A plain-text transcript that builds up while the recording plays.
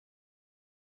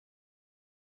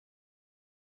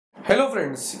Hello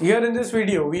friends, here in this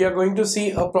video we are going to see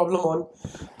a problem on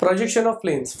projection of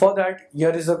planes. For that,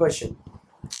 here is the question.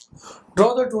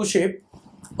 Draw the true shape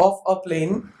of a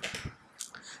plane,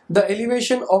 the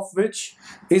elevation of which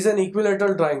is an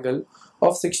equilateral triangle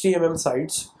of 60 mm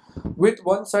sides with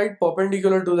one side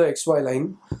perpendicular to the xy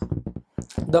line.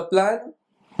 The plan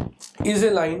is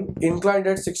a line inclined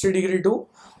at 60 degree to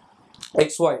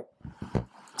xy.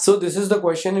 So this is the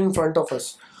question in front of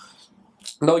us.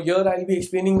 Now here I'll be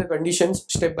explaining the conditions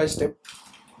step by step.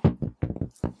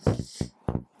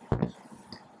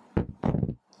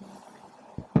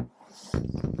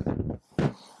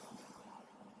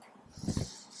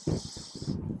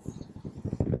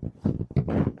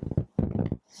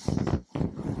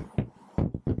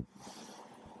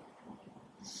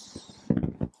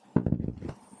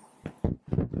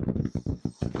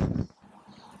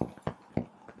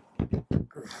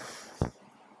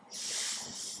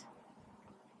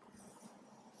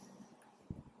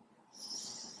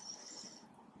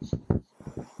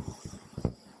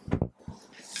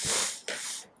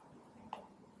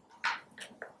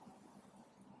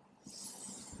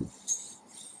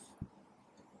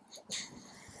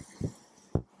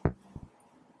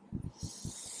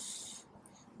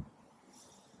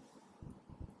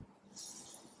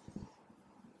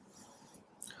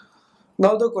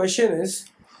 Now the question is,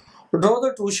 draw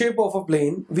the true shape of a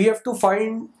plane. We have to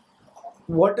find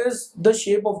what is the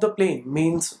shape of the plane,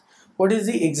 means what is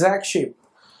the exact shape.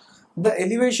 The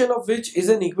elevation of which is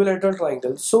an equilateral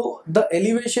triangle. So the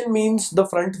elevation means the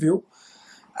front view,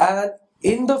 and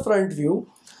in the front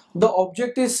view the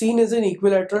object is seen as an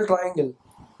equilateral triangle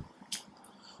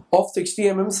of 60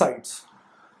 mm sides.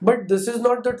 But this is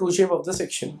not the true shape of the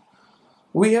section.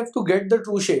 We have to get the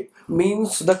true shape,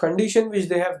 means the condition which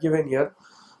they have given here,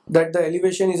 that the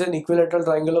elevation is an equilateral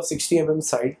triangle of 60 mm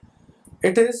side.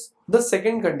 It is the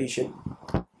second condition.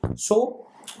 So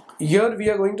here we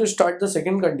are going to start the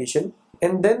second condition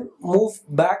and then move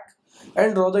back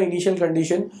and draw the initial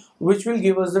condition which will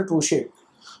give us the true shape.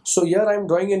 So here I am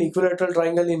drawing an equilateral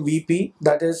triangle in VP,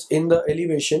 that is in the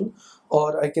elevation,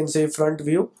 or I can say front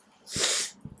view.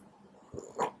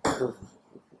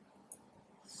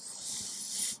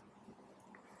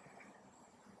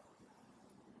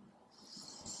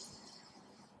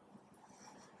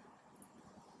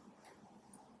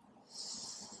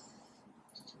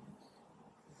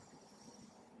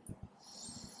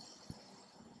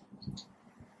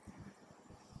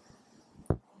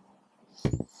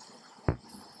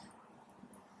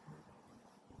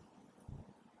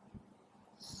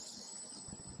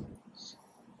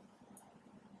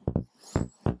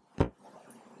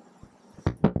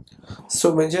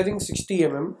 So measuring 60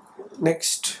 mm.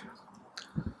 Next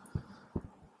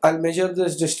I'll measure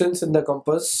this distance in the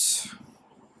compass.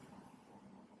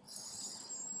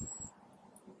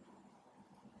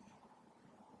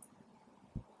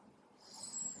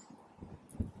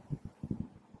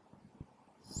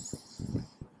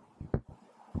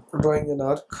 Drawing an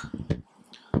arc,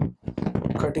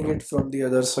 cutting it from the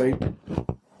other side.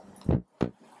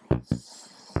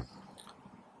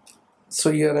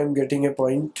 So here I'm getting a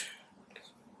point.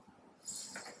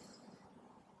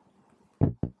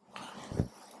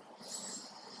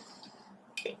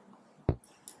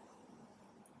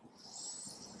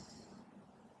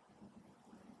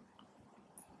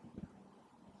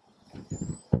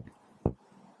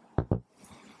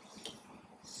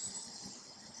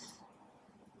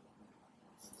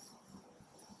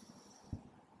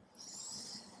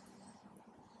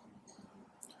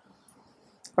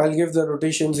 I'll give the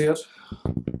rotations here.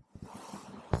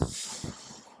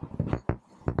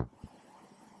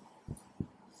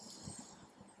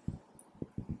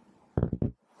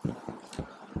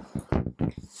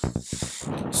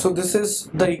 So this is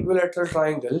the equilateral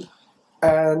triangle,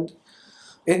 and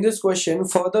in this question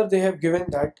further they have given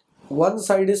that one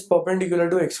side is perpendicular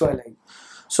to xy line.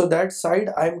 So that side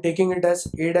I am taking it as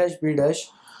a dash b dash,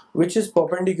 which is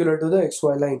perpendicular to the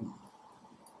xy line.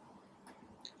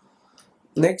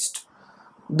 Next,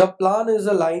 the plan is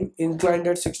a line inclined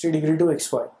at 60 degree to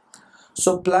xy.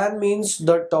 So plan means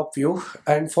the top view,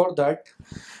 and for that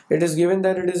it is given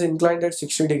that it is inclined at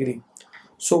 60 degree.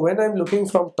 So when I'm looking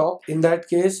from top, in that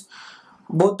case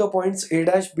both the points a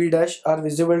dash b dash are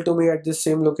visible to me at this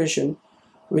same location,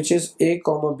 which is a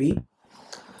comma b.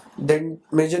 Then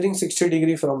measuring 60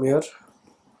 degree from here,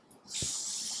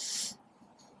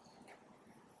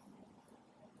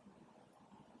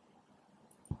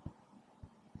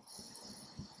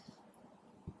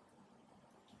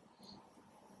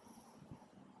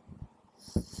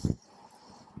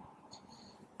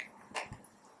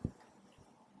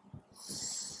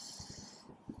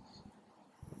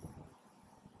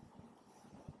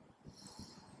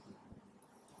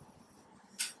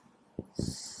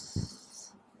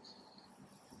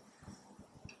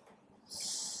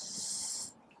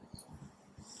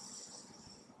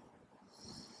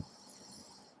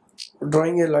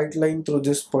 drawing a light line through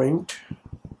this point.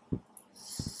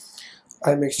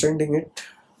 I'm extending it.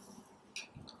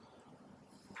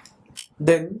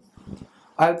 Then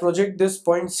I'll project this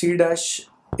point C dash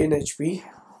in HP.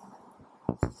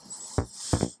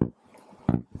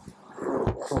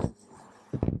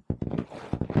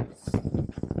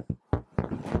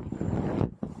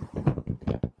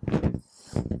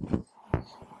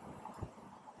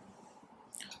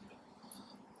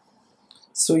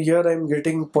 So here I'm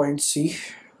getting point C.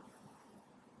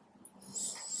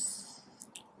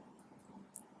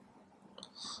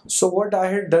 So what I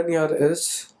had done here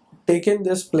is taken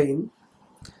this plane,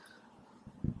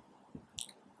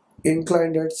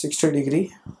 inclined at 60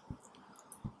 degree,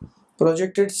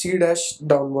 projected C dash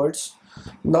downwards.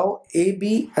 Now A,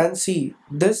 B and C,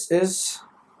 this is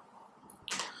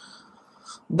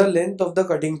the length of the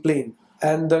cutting plane,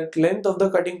 and the length of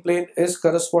the cutting plane is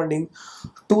corresponding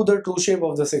to the true shape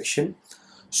of the section.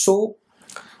 So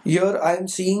here I am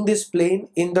seeing this plane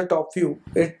in the top view,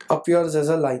 it appears as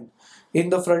a line. In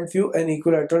the front view, an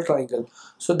equilateral triangle.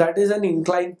 So that is an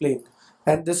inclined plane,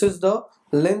 and this is the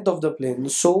length of the plane.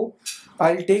 So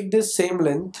I'll take this same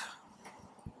length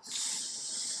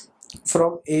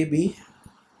from AB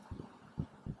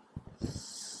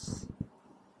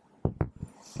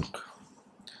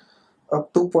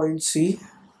up to point C,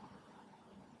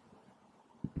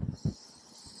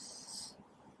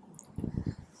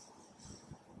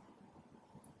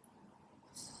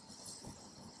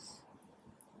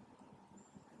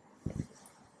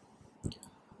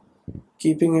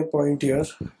 keeping a point here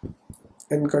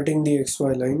and cutting the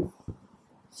XY line.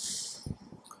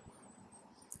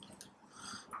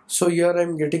 So here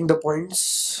I'm getting the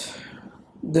points.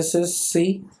 This is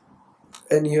C,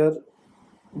 and here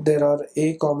there are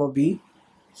A comma B.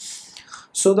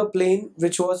 So the plane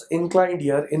which was inclined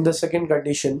here in the second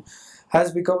condition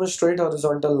has become a straight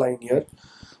horizontal line here.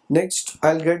 Next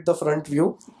I'll get the front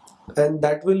view, and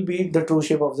that will be the true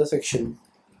shape of the section.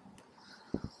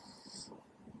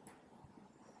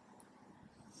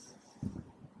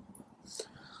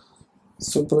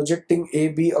 So projecting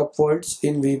AB upwards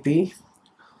in VP,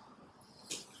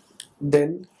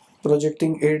 then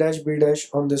projecting A dash B dash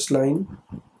on this line,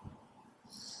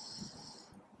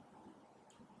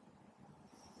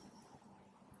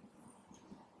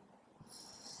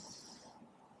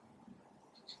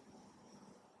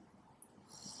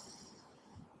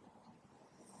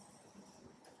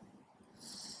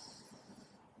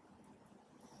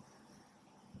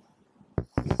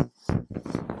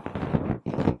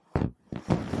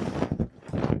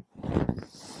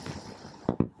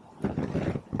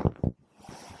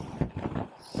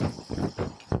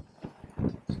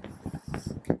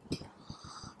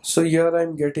 so here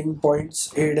I'm getting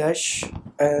points A dash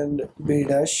and B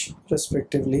dash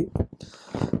respectively.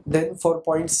 Then for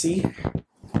point C,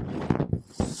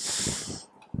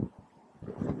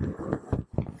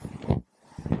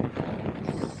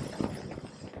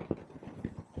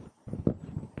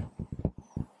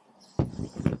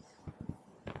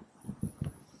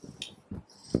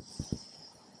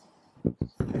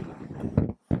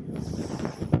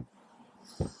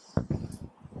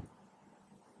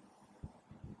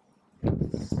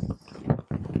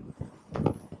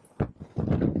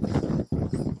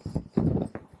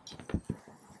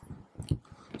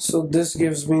 so this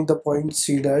gives me the point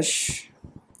C dash,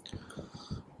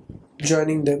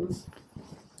 joining them.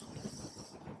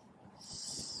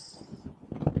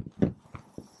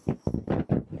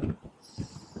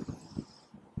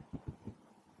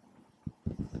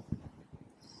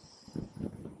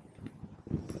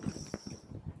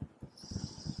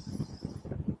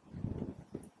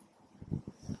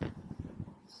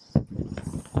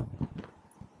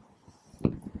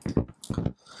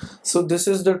 So this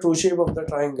is the true shape of the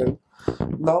triangle.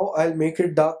 Now I'll make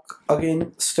it dark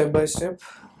again step by step.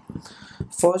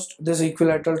 First, this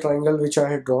equilateral triangle which I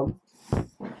had drawn.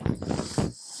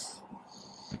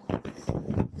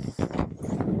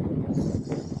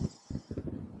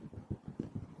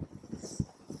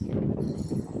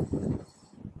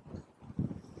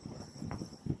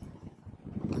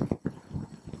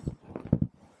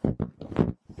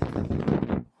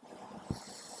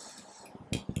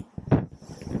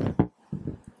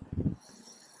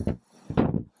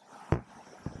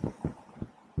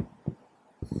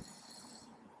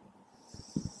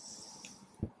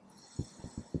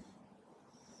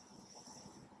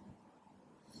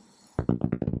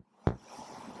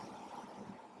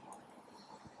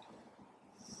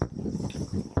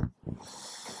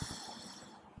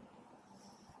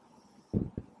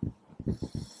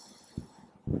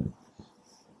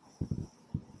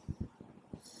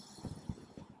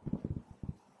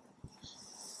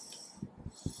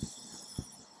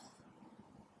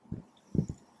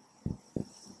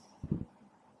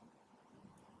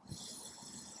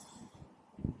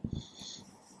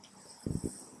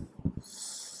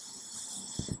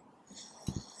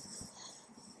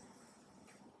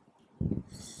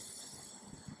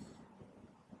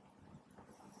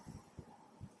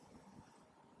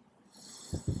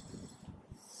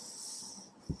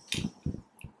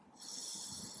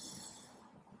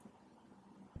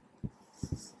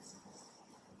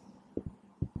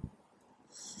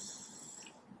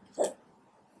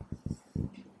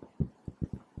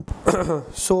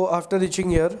 So after reaching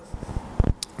here,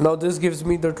 now this gives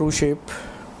me the true shape.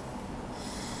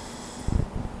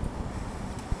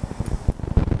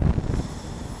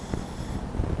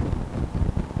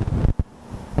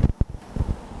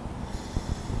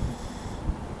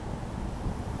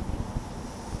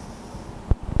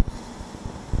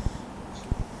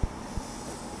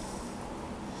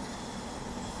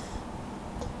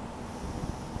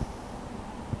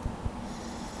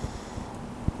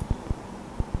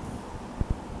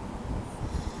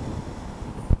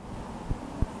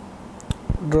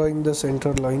 Drawing the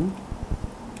center line.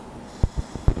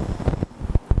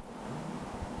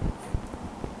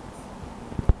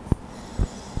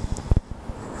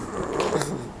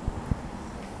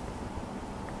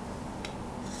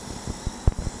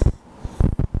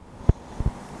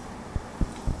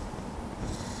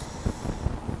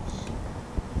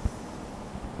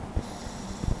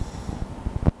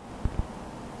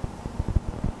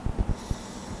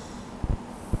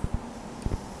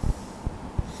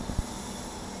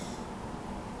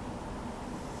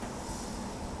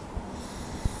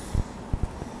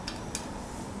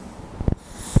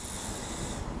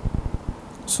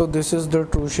 So this is the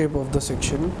true shape of the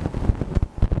section,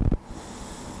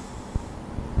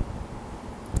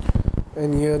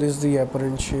 and here is the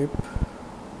apparent shape.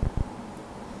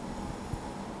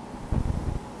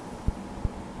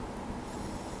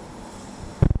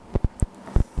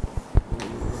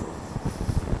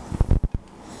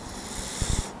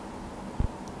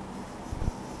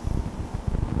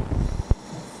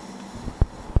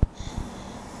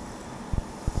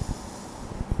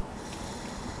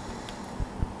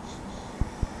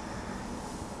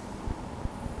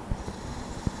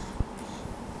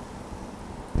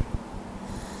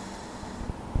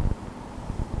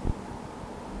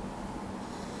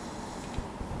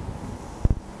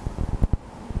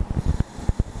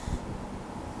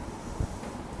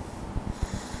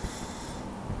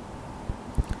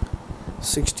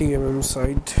 Mm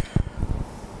side.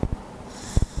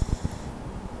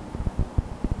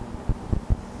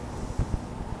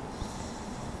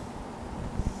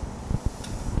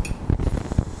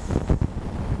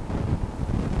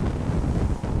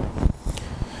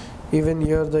 Even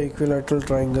here the equilateral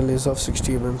triangle is of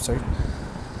 60 side.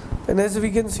 And as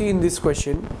we can see in this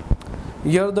question,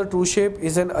 here the true shape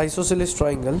is an isosceles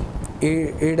triangle.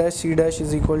 A dash C dash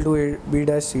is equal to A B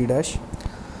dash C dash.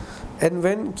 And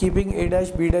when keeping A dash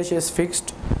B dash as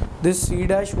fixed, this C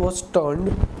dash was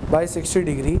turned by 60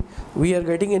 degree. We are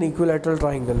getting an equilateral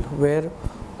triangle where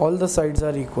all the sides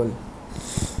are equal.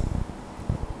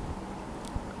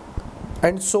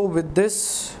 And so with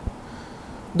this,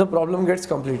 the problem gets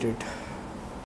completed.